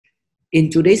In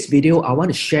today's video, I want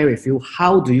to share with you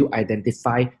how do you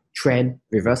identify trend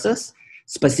reversals.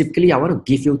 Specifically, I want to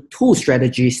give you two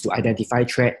strategies to identify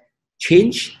trend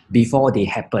change before they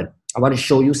happen. I want to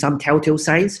show you some telltale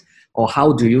signs or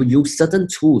how do you use certain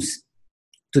tools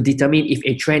to determine if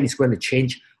a trend is going to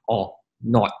change or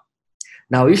not.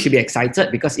 Now, you should be excited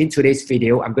because in today's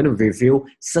video, I'm going to reveal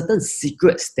certain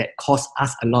secrets that cost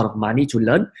us a lot of money to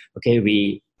learn. Okay,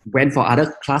 we went for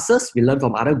other classes, we learned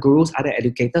from other gurus, other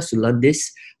educators to learn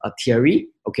this theory,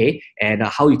 okay, and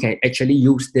how you can actually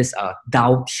use this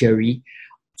Dow theory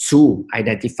to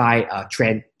identify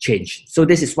trend change. So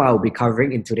this is what I'll be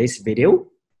covering in today's video.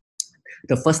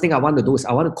 The first thing I want to do is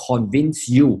I want to convince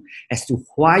you as to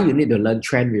why you need to learn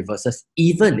trend reversals,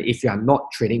 even if you are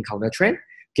not trading counter trend.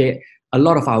 Okay, a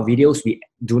lot of our videos, we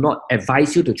do not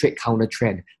advise you to trade counter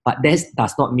trend, but this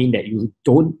does not mean that you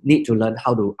don't need to learn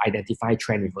how to identify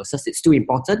trend reversals. It's still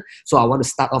important. So I want to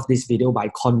start off this video by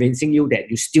convincing you that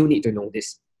you still need to know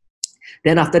this.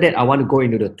 Then after that, I want to go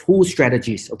into the two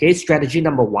strategies. Okay, strategy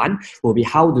number one will be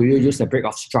how do you use the break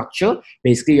of structure.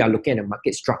 Basically, you are looking at the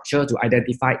market structure to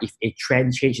identify if a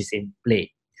trend change is in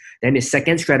play. Then the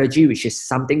second strategy, which is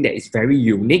something that is very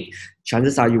unique.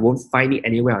 Chances are you won't find it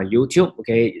anywhere on YouTube.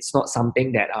 Okay, it's not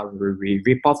something that we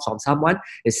rip off from someone.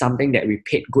 It's something that we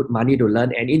paid good money to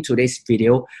learn. And in today's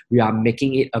video, we are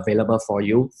making it available for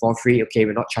you for free. Okay,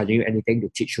 we're not charging you anything to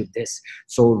teach you this.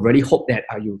 So really hope that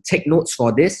you take notes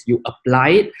for this, you apply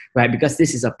it, right? Because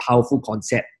this is a powerful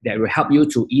concept that will help you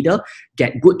to either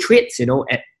get good trades,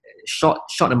 at short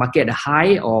the market at the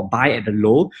high or buy at the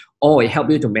low, or it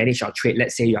helps you to manage your trade.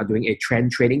 Let's say you are doing a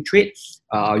trend trading trade,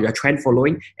 you are trend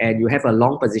following and you have a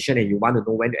long position and you want to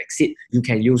know when to exit, you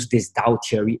can use this Dow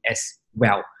theory as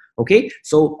well. Okay,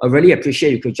 so I really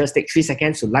appreciate you could just take 3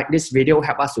 seconds to like this video,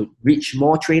 help us to reach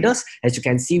more traders. As you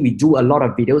can see, we do a lot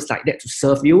of videos like that to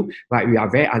serve you, right? We are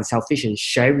very unselfish in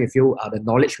sharing with you the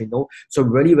knowledge we know. So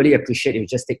really appreciate you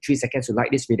just take 3 seconds to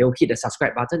like this video, hit the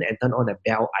subscribe button and turn on the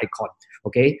bell icon,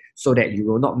 okay? So that you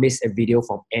will not miss a video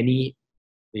from any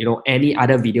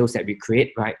other videos that we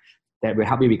create, right? That will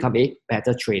help you become a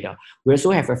better trader. We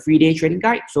also have a free day trading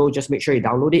guide, so just make sure you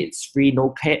download it. It's free, no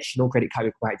cash, no credit card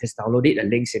required. Just download it. The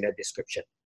link's in the description.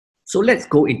 So let's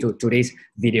go into today's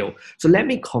video. So let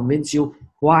me convince you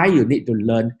why you need to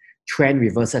learn trend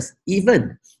reversals,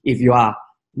 even if you are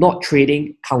not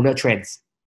trading counter trends,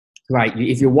 right?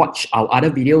 If you watch our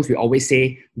other videos, we always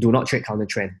say do not trade counter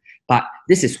trend. But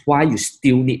this is why you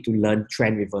still need to learn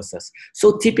trend reversals.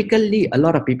 So typically, a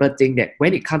lot of people think that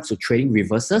when it comes to trading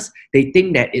reversals, they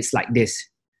think that it's like this.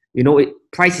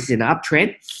 Price is in an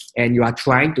uptrend and you are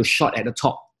trying to short at the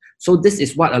top. So this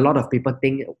is what a lot of people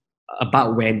think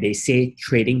about when they say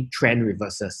trading trend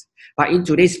reversals. But in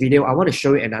today's video, I want to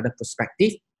show you another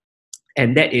perspective.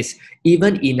 And that is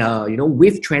even in a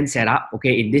with trend setup,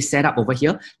 okay, in this setup over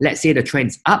here, let's say the trend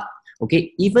is up,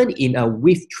 okay, even in a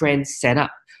with trend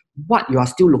setup, what you are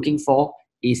still looking for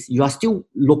is you are still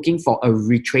looking for a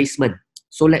retracement.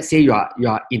 So let's say you are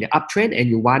in an uptrend and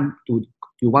you want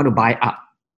to buy up.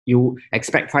 You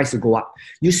expect price to go up.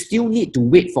 You still need to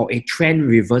wait for a trend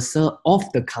reversal of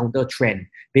the counter trend.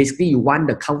 Basically, you want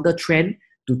the counter trend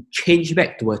to change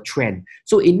back to a trend.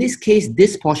 So in this case,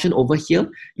 this portion over here,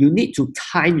 you need to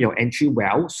time your entry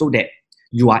well so that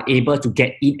you are able to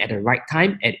get in at the right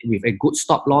time and with a good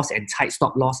stop loss and tight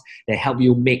stop loss that help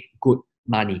you make good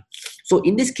money. So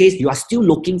in this case, you are still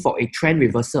looking for a trend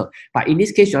reversal, but in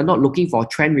this case, you are not looking for a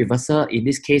trend reversal in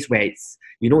this case where it's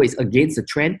it's against the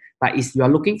trend, but you are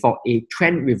looking for a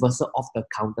trend reversal of the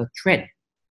counter trend.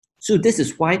 So this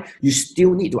is why you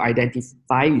still need to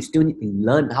identify, you still need to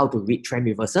learn how to read trend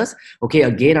reversals. Okay,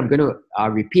 again, I'm going to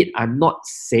repeat, I'm not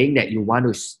saying that you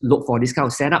want to look for this kind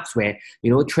of setups where,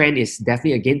 trend is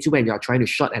definitely against you and you're trying to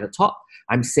short at the top.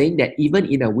 I'm saying that even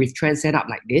in a with trend setup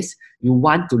like this, you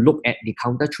want to look at the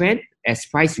counter trend as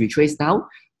price retrace down.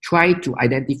 Try to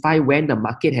identify when the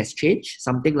market has changed,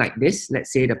 something like this.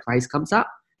 Let's say the price comes up,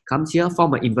 comes here,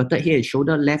 form an inverted head and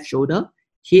shoulder, left shoulder,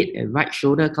 hit and right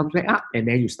shoulder comes back up, and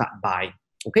then you start buying.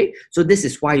 Okay, so this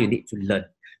is why you need to learn.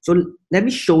 So let me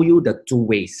show you the two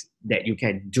ways that you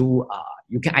can do.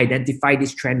 You can identify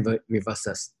these trend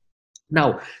reversals.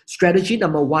 Now, strategy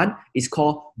number one is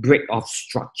called break of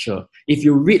structure. If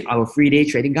you read our 3-day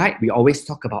trading guide, we always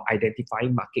talk about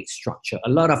identifying market structure. A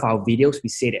lot of our videos, we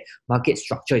say that market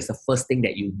structure is the first thing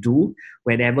that you do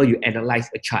whenever you analyze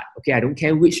a chart. Okay, I don't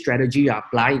care which strategy you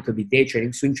apply. It could be day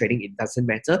trading, swing trading, it doesn't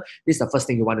matter. This is the first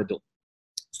thing you want to do.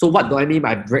 So what do I mean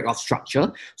by break of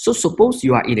structure? So suppose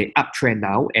you are in an uptrend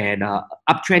now, and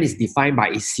uptrend is defined by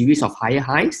a series of higher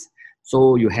highs.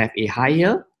 So you have a high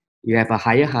here, you have a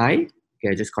higher high.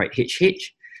 Okay, I just call it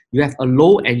HH. you have a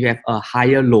low and you have a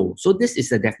higher low. So this is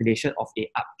the definition of a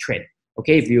uptrend.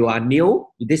 Okay, if you are new,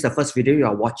 this is the first video you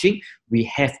are watching, we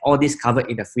have all this covered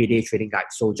in the 3-day trading guide.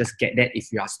 So just get that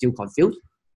if you are still confused.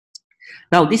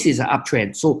 Now, this is an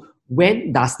uptrend. So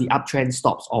when does the uptrend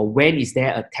stops, or when is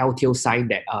there a telltale sign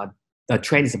that the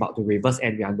trend is about to reverse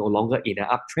and we are no longer in an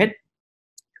uptrend?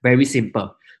 Very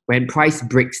simple. When price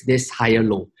breaks this higher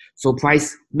low. So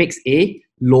price makes a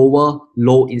lower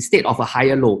low instead of a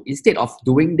higher low. Instead of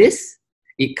doing this,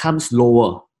 it comes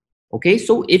lower. Okay,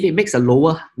 so if it makes a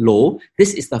lower low,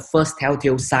 this is the first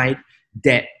telltale sign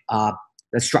that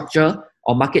the structure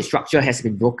or market structure has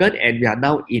been broken and we are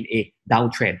now in a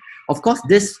downtrend. Of course,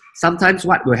 this sometimes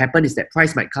what will happen is that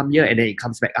price might come here and then it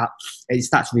comes back up and it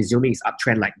starts resuming its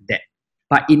uptrend like that.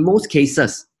 But in most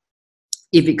cases,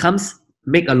 if it comes,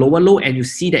 make a lower low and you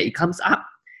see that it comes up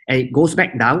and it goes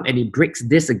back down and it breaks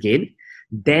this again,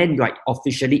 then you are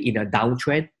officially in a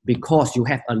downtrend because you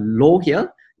have a low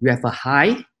here, you have a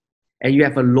high, and you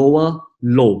have a lower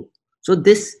low. So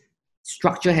this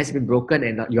structure has been broken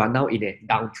and you are now in a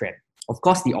downtrend. Of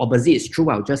course, the opposite is true.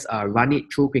 I'll just run it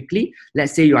through quickly.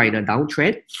 Let's say you are in a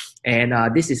downtrend and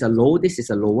this is a low, this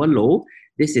is a lower low,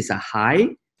 this is a high,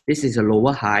 this is a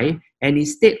lower high. And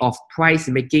instead of price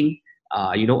making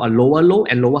a lower low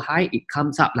and lower high, it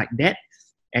comes up like that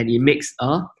and it makes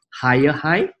a higher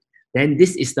high. Then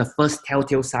this is the first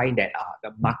telltale sign that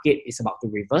the market is about to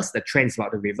reverse, the trend is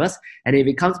about to reverse. And if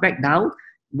it comes back down,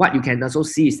 what you can also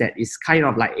see is that it's kind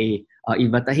of like a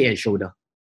inverted head and shoulder.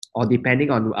 Or depending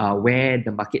on where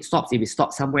the market stops. If it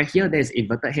stops somewhere here, there's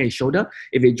inverted head and shoulder.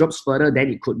 If it drops further, then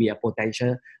it could be a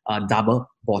potential double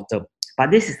bottom.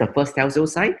 But this is the first telltale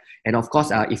sign. And of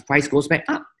course, if price goes back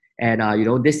up, and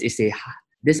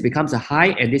this becomes a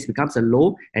high, and this becomes a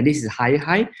low, and this is a higher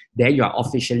high, then you are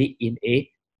officially in a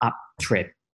uptrend.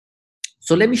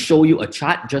 So let me show you a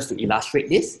chart just to illustrate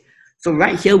this. So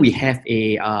right here we have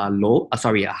a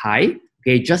a high.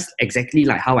 Okay, just exactly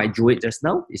like how I drew it just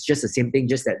now. It's just the same thing,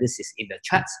 just that this is in the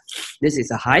charts. This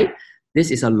is a high, this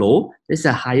is a low, this is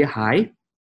a higher high,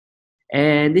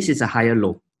 and this is a higher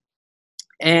low.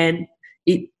 And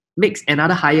it makes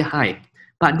another higher high.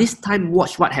 But this time,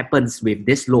 watch what happens with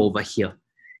this low over here.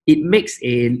 It makes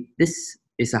this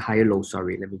is a higher low,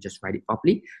 sorry, let me just write it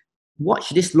properly. Watch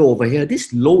this low over here.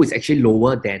 This low is actually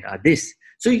lower than this.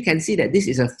 So you can see that this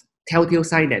is a telltale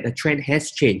sign that the trend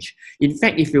has changed. In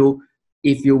fact, if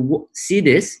you see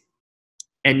this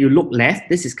and you look left,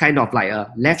 this is kind of like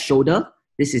a left shoulder,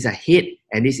 this is a head,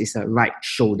 and this is a right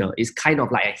shoulder. It's kind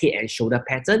of like a head and shoulder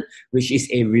pattern, which is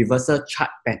a reversal chart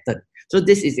pattern. So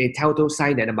this is a telltale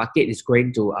sign that the market is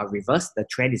going to reverse. The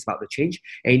trend is about to change.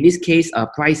 And in this case,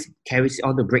 price carries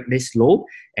on to break this low.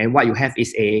 And what you have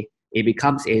is it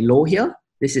becomes a low here.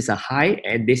 This is a high,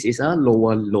 and this is a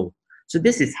lower low. So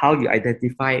this is how you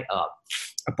identify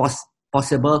a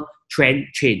possible trend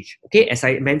change. Okay, as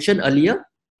I mentioned earlier,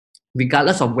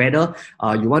 regardless of whether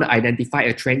you want to identify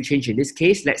a trend change in this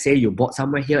case, let's say you bought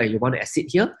somewhere here and you want to exit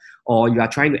here, or you are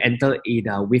trying to enter in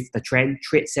with the trend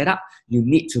trade setup, you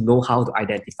need to know how to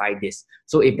identify this.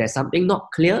 So if there's something not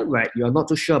clear, right, you're not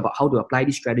too sure about how to apply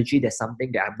this strategy, there's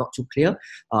something that I'm not too clear,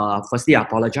 firstly, I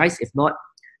apologize. If not,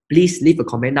 please leave a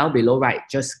comment down below, right?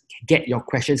 Just get your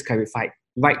questions clarified.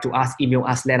 Write to us, email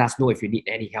us, let us know if you need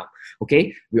any help.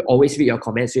 Okay, we always read your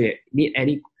comments. So if you need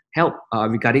any help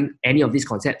regarding any of these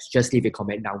concepts, just leave a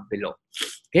comment down below.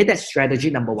 Okay, that's strategy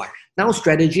number 1. Now,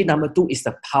 strategy number 2 is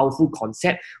the powerful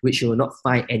concept which you will not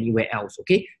find anywhere else.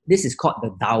 Okay, this is called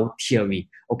the Dow theory.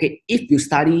 Okay, if you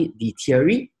study the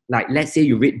theory, like let's say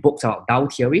you read books about Dow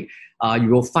theory, you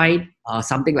will find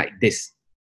something like this.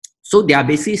 So there are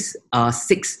basically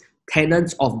 6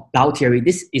 tenets of Dow theory.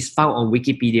 This is found on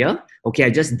Wikipedia. Okay, I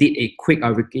just did a quick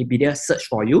Wikipedia search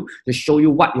for you to show you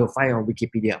what you'll find on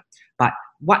Wikipedia. But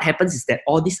what happens is that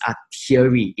all these are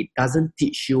theory. It doesn't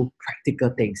teach you practical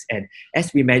things. And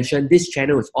as we mentioned, this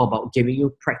channel is all about giving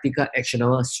you practical,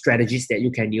 actionable strategies that you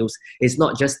can use. It's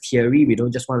not just theory. We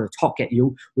don't just want to talk at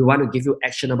you. We want to give you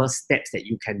actionable steps that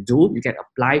you can do, you can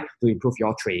apply to improve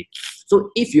your trade. So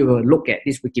if you will look at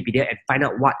this Wikipedia and find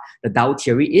out what the Dow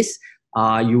theory is,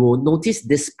 you will notice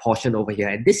this portion over here,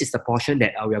 and this is the portion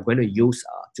that we are going to use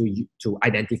to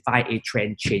identify a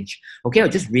trend change. Okay, I'll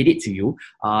just read it to you.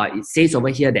 It says over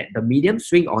here that the medium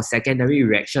swing or secondary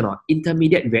reaction or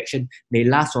intermediate reaction may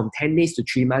last from 10 days to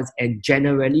 3 months and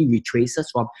generally retraces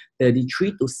from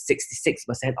 33 to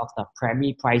 66% of the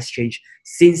primary price change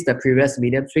since the previous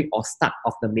medium swing or start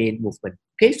of the main movement.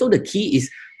 Okay, so the key is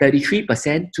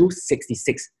 33% to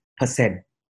 66%.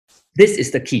 This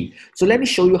is the key. So let me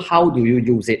show you how do you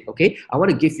use it, okay? I want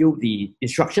to give you the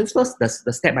instructions first, the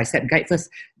step-by-step guide first.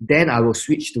 Then I will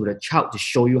switch to the chart to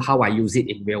show you how I use it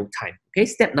in real time. Okay,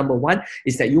 step number one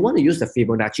is that you want to use the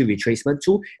Fibonacci retracement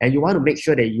tool, and you want to make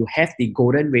sure that you have the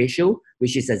golden ratio,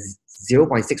 which is a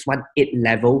 0.618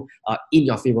 level in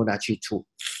your Fibonacci tool.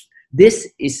 This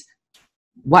is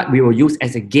what we will use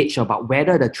as a gauge about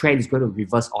whether the trend is going to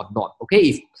reverse or not. Okay,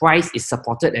 if price is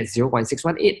supported at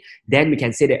 0.618, then we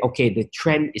can say that, okay, the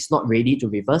trend is not ready to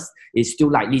reverse. It's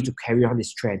still likely to carry on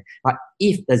this trend. But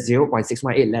if the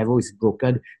 0.618 level is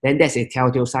broken, then that's a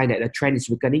telltale sign that the trend is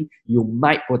weakening. You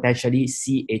might potentially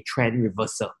see a trend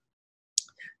reversal.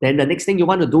 Then the next thing you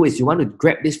want to do is you want to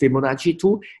grab this Fibonacci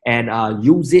tool and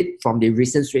use it from the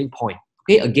recent swing point.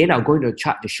 Okay, again, I'll go into the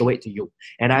chart to show it to you.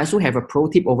 And I also have a pro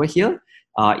tip over here.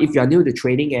 If you're new to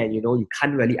trading and you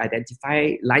can't really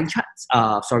identify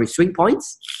swing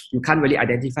points, you can't really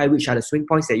identify which are the swing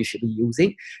points that you should be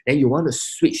using, then you want to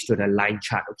switch to the line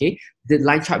chart, okay? The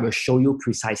line chart will show you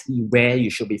precisely where you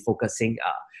should be focusing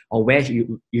or where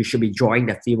you should be drawing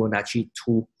the Fibonacci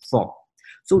tool from.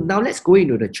 So now let's go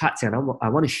into the charts and I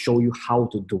want to show you how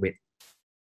to do it.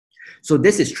 So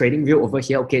this is TradingView over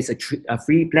here. Okay, it's a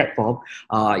free platform.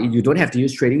 You don't have to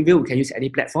use TradingView. You can use any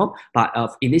platform. But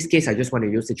in this case, I just want to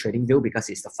use the TradingView because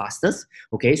it's the fastest.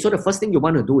 Okay, so the first thing you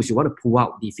want to do is you want to pull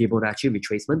out the Fibonacci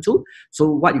retracement tool. So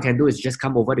what you can do is just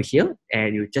come over to here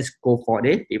and you just go for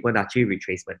the Fibonacci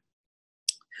retracement.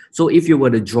 So if you were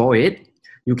to draw it,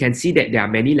 you can see that there are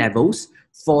many levels.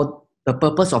 For the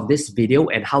purpose of this video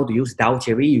and how to use Dow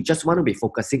theory, you just want to be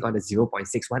focusing on the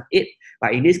 0.618.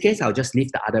 But in this case, I'll just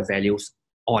leave the other values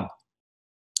on.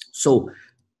 So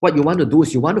what you want to do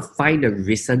is you want to find the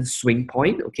recent swing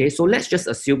point. Okay, so let's just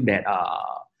assume that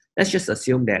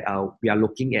we are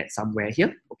looking at somewhere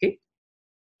here. Okay,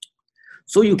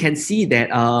 so you can see that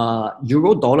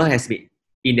euro dollar has been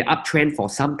in the uptrend for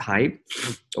some time.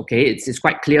 Okay, it's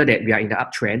quite clear that we are in the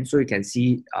uptrend. So you can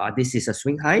see this is a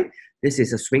swing high. This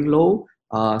is a swing low,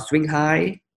 swing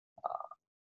high,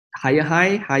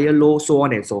 higher low, so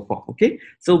on and so forth. Okay,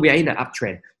 so we are in an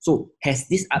uptrend. So has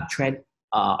this uptrend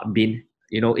been,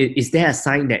 is there a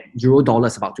sign that euro dollar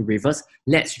is about to reverse?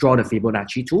 Let's draw the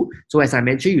Fibonacci tool. So as I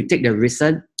mentioned, you take the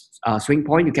recent swing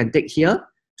point. You can take here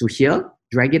to here,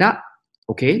 drag it up.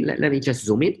 Okay, let me just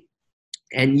zoom in.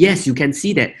 And yes, you can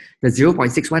see that the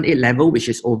 0.618 level, which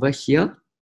is over here,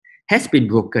 has been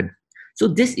broken. So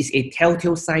this is a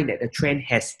telltale sign that the trend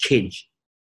has changed.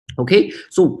 Okay,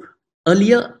 so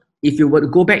earlier, if you were to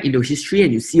go back into history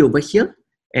and you see over here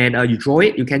and you draw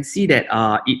it, you can see that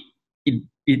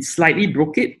it slightly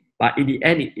broke it, but in the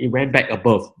end, it went back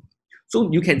above.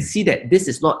 So you can see that this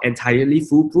is not entirely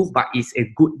foolproof, but it's a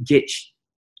good gauge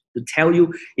to tell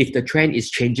you if the trend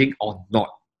is changing or not.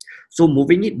 So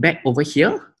moving it back over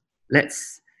here, let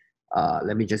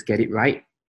me just get it right.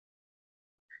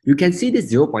 You can see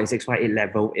this 0.618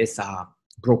 level is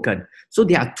broken. So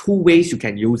there are two ways you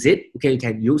can use it. Okay, you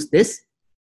can use this.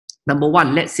 Number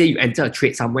one, let's say you enter a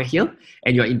trade somewhere here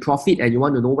and you're in profit and you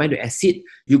want to know when to exit.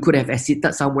 You could have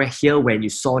exited somewhere here when you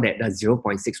saw that the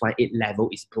 0.618 level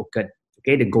is broken.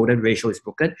 Okay, the golden ratio is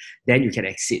broken, then you can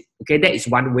exit. Okay, that is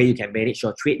one way you can manage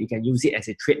your trade. You can use it as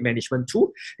a trade management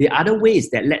tool. The other way is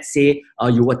that, let's say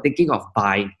you were thinking of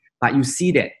buying, but you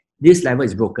see that this level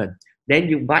is broken. Then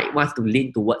you might want to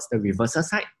lean towards the reversal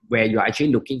side where you're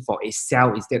actually looking for a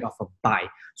sell instead of a buy.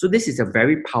 So this is a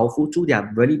very powerful tool. There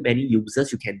are really many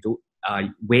users you can do,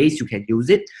 ways you can use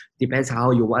it. Depends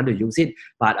how you want to use it.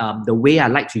 But the way I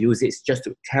like to use it is just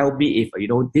to tell me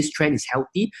if this trend is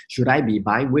healthy. Should I be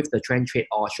buying with the trend trade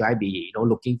or should I be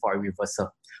looking for a reversal?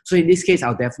 So in this case,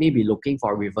 I'll definitely be looking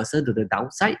for a reversal to the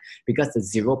downside because the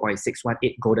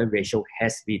 0.618 golden ratio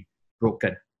has been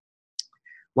broken.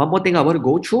 One more thing I want to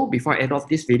go through before I end off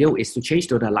this video is to change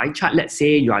to the line chart. Let's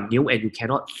say you are new and you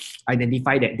cannot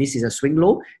identify that this is a swing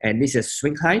low and this is a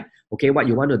swing high. Okay, what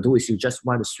you want to do is you just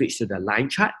want to switch to the line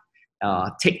chart.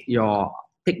 Take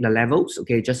the levels.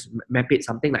 Okay, just map it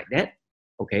something like that.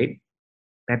 Okay,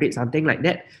 map it something like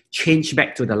that. Change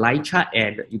back to the line chart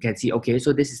and you can see, okay,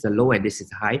 so this is the low and this is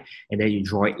the high, and then you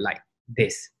draw it like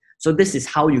this. So this is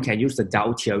how you can use the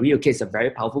Dow theory. Okay, it's a very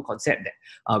powerful concept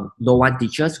that no one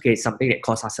teaches. Okay, it's something that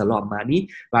costs us a lot of money,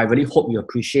 but I really hope you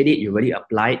appreciate it, you really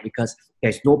apply it, because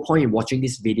there's no point in watching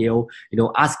this video,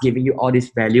 us giving you all this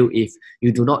value if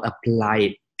you do not apply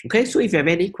it. Okay, so if you have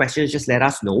any questions, just let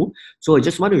us know. So I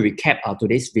just want to recap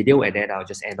today's video and then I'll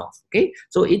just end off. Okay,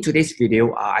 so in today's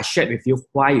video, I shared with you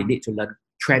why you need to learn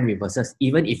trend reversals,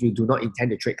 even if you do not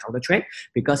intend to trade counter trend,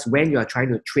 because when you are trying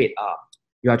to trade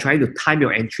you are trying to time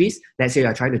your entries. Let's say you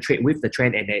are trying to trade with the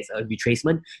trend and there's a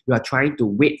retracement. You are trying to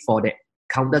wait for the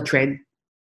counter trend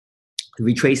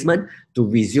retracement to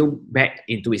resume back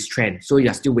into its trend. So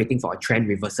you're still waiting for a trend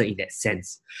reversal in that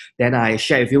sense. Then I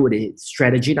share with you the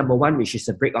strategy number one, which is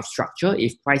a break of structure.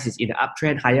 If price is in the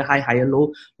uptrend, higher high, higher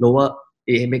low, lower,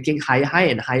 making higher high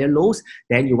and higher lows,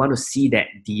 then you want to see that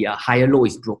the higher low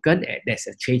is broken and there's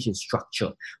a change in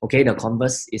structure. Okay, the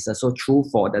converse is also true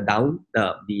for the down,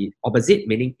 the opposite,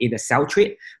 meaning in a sell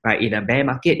trade, right? In a bear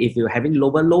market, if you're having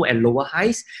lower low and lower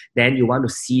highs, then you want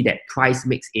to see that price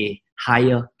makes a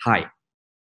higher high.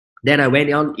 Then I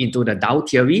went on into the Dow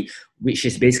theory, which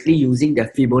is basically using the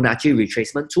Fibonacci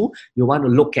retracement tool. You want to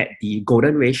look at the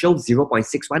golden ratio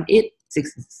 0.618,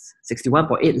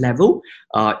 61.8 level.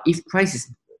 If price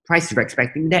is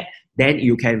respecting that, then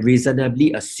you can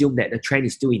reasonably assume that the trend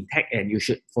is still intact and you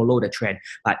should follow the trend.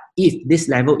 But if this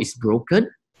level is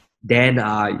broken, then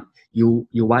you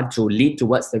want to lean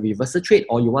towards the reversal trade,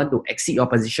 or you want to exit your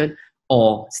position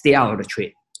or stay out of the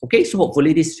trade. Okay, so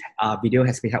hopefully this video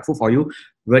has been helpful for you.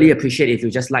 Really appreciate if you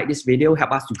just like this video,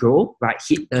 help us to grow, right?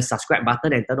 Hit the subscribe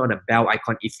button and turn on the bell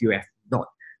icon if you have not.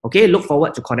 Okay, look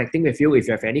forward to connecting with you if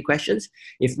you have any questions.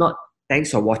 If not,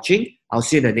 thanks for watching. I'll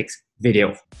see you in the next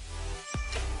video.